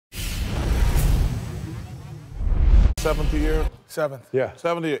seventh year? Seventh. Yeah.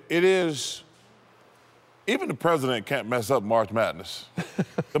 7th year. It is, even the president can't mess up March Madness.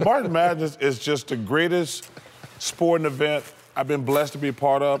 The March Madness is just the greatest sporting event I've been blessed to be a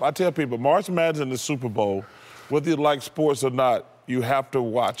part of. I tell people, March Madness and the Super Bowl, whether you like sports or not, you have to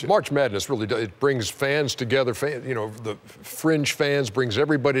watch it. March Madness really does. It brings fans together. The fringe fans brings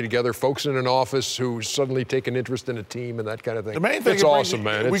everybody together. Folks in an office who suddenly take an interest in a team and that kind of thing. The main thing it's awesome,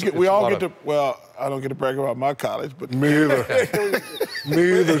 man. We all get to. Well, I don't get to brag about my college, but Me either.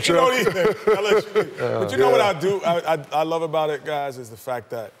 Me either, Chuck. But you know what I do? I love about it, guys, is the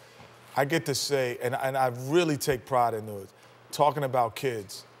fact that I get to say, and I really take pride in it, talking about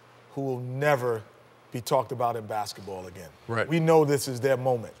kids who will never be talked about in basketball again. Right. We know this is their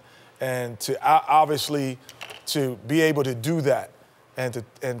moment. And obviously to be able to do that and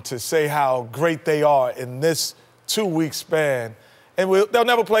to say how great they are in this 2-week span, and they'll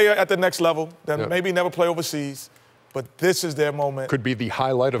never play at the next level, they'll maybe never play overseas, but this is their moment. Could be the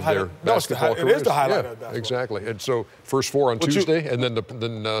highlight of their basketball careers. It is the highlight of basketball. Exactly. And so first 4 on Tuesday, and then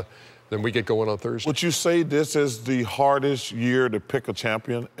we get going on Thursday. Would you say this is the hardest year to pick a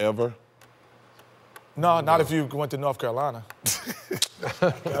champion ever? No, not if you went to North Carolina.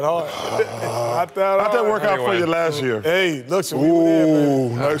 Not that hard. Not that hard. How'd that work out for you last year? Hey, look, so we were there,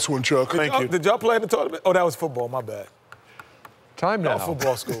 man. Nice one, Chuck. Thank you. Did y'all play in the tournament? Oh, that was football, my bad. Time now.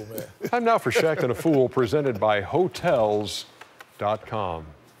 Football school, man. Time now for Shaqtin' a Fool, presented by Hotels.com.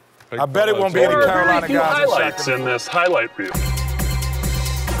 I bet it won't be any Carolina guys. Highlights in this highlight reel.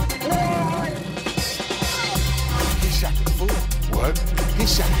 He's Shaqtin' a Fool. What?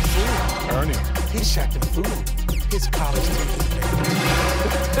 He's Shaqtin' a Fool. Ernie. He's Shaqtin' a Fool. His college team.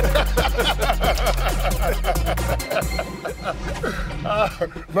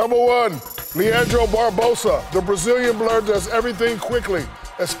 Number 1, Leandro Barbosa. The Brazilian blur does everything quickly,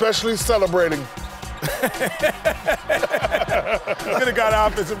 especially celebrating. Could have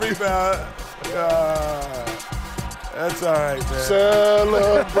got offensive rebound. That's all right, man.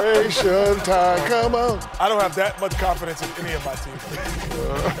 Celebration time, come on. I don't have that much confidence in any of my teams.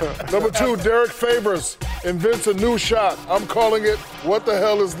 Number 2, Derrick Favors invents a new shot. I'm calling it, what the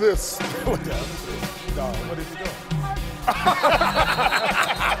hell is this? What the hell? No, what is he doing?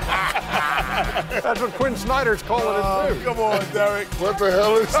 That's what Quinn Snyder's calling it, too. Come on, Derrick. What the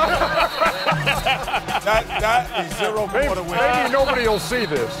hell is That is 0 quarter win. Maybe nobody will see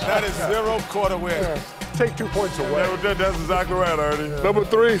this. That is 0 quarter win. Take 2 points away. That's exactly right, Ernie. Number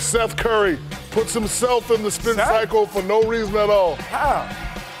 3, Seth Curry puts himself in the spin cycle for no reason at all. How?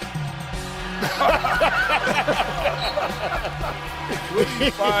 Where do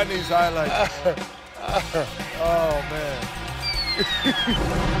you find these highlights? Oh, man. I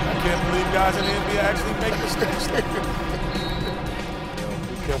can't believe guys in the NBA actually make mistakes.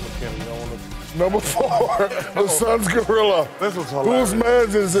 Be careful, Kenny. You don't want to... Number 4, the Suns gorilla. This was hilarious. Whose man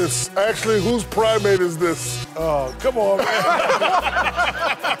is this? Actually, whose primate is this? Oh, come on, man.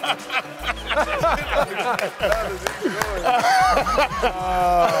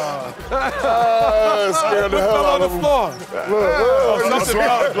 Scared the hell out of him.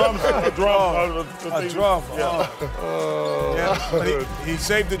 A drum. Yeah, but he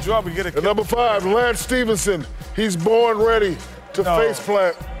saved the drum. We get a And number 5, Lance Stephenson. He's born ready to face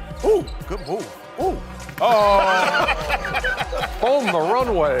plant. Ooh, good move. Ooh. Oh. Home the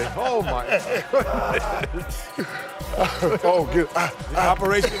runway. Oh, my. Oh, good. The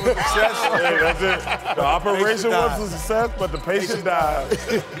operation was a success. Hey, that's it. The operation was a success, but the patient died.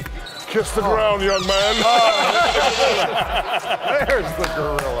 Kiss the ground, young man. There's the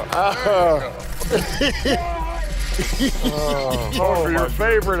gorilla. For your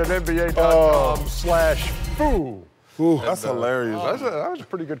favorite at NBA.com/foo. That's hilarious. That was a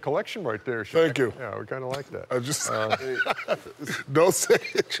pretty good collection right there. Thank you. Yeah, we kind of like that. I just don't say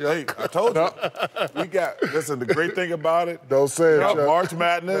it. Hey, I told you. Listen, the great thing about it, Don't say it. Chuck. March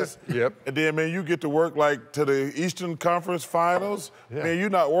Madness. Yep. And then, man, you get to work like to the Eastern Conference Finals. Yeah. Man,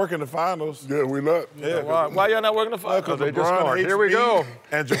 you're not working the finals. Yeah, we not. Yeah, why y'all not working the fight? Because they just LeBron aren't. hates Here we me go.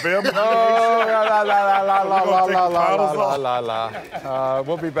 And JaVale McGee.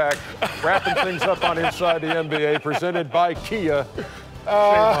 We'll be back wrapping things up on Inside the NBA, presented by Kia. Shame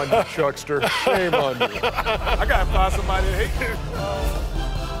on you, Chuckster. Shame on you. I gotta find somebody to hate.